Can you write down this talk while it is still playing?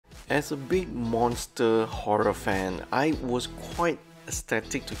As a big monster horror fan, I was quite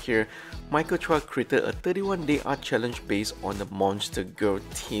ecstatic to hear Michael Chuah created a 31-day art challenge based on the Monster Girl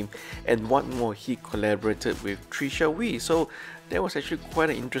theme, and what more, he collaborated with Tricia. So that was actually quite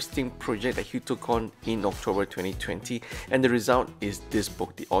an interesting project that he took on in October 2020, and the result is this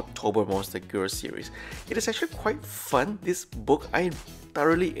book, the Oddtober Monster Girl series. It is actually quite fun, this book. I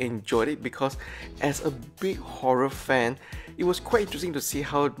thoroughly enjoyed it because as a big horror fan, it was quite interesting to see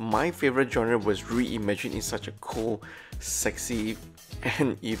how my favorite genre was reimagined in such a cool, sexy,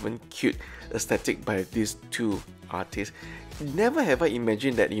 and even cute aesthetic by these two artists. Never have I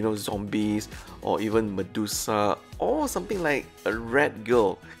imagined that, zombies or even Medusa or something like a red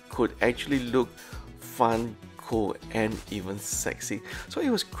girl could actually look fun, cool, and even sexy. So it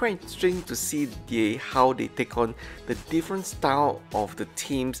was quite interesting to see how they take on the different style of the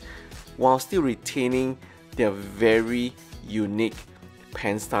themes while still retaining their very unique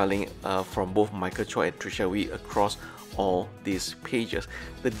pen styling from both Michael Chuah and Tricia across all these pages.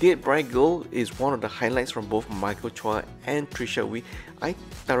 The Dead Bride Girl is one of the highlights from both Michael Chuah and Tricia. I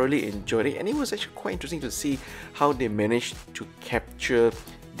thoroughly enjoyed it, and it was actually quite interesting to see how they managed to capture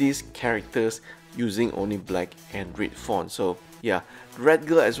these characters using only black and red font. So yeah, Red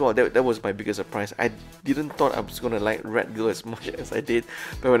Girl as well, that was my biggest surprise. I didn't thought I was gonna like Red Girl as much as I did,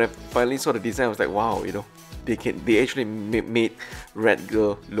 but when I finally saw the design, I was like, wow, they actually made Red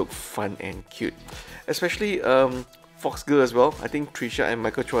Girl look fun and cute. Especially Fox Girl as well. I think Tricia and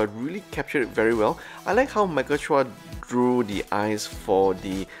Michael Chuah really captured it very well. I like how Michael Chuah drew the eyes for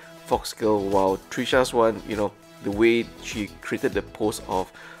the Fox Girl, while Tricia's one, the way she created the pose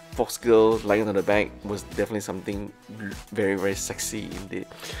of Fox Girl lying on the back was definitely something very, very sexy indeed.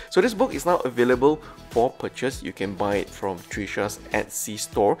 So this book is now available for purchase. You can buy it from Tricia's Etsy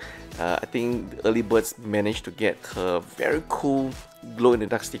store. I think the early birds managed to get her very cool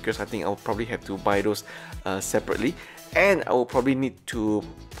glow-in-the-dark stickers. I think I'll probably have to buy those separately, and I will probably need to,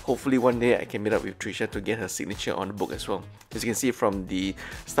 hopefully one day I can meet up with Tricia to get her signature on the book as well. As you can see from the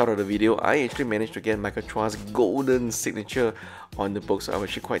start of the video, I actually managed to get Michael Chuah's golden signature on the book, so I'm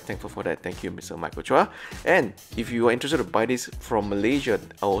actually quite thankful for that. Thank you, Mr. Michael Chuah. And if you are interested to buy this from Malaysia,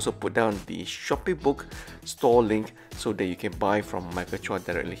 I'll also put down the Shopee book store link so that you can buy from Michael Chuah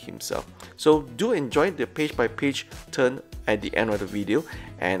directly himself. So do enjoy the page-by-page turn at the end of the video,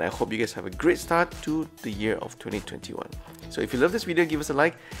 and I hope you guys have a great start to the year of 2021. So if you love this video, give us a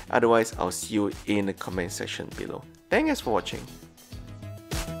like. Otherwise, I'll see you in the comment section below. Thanks for watching.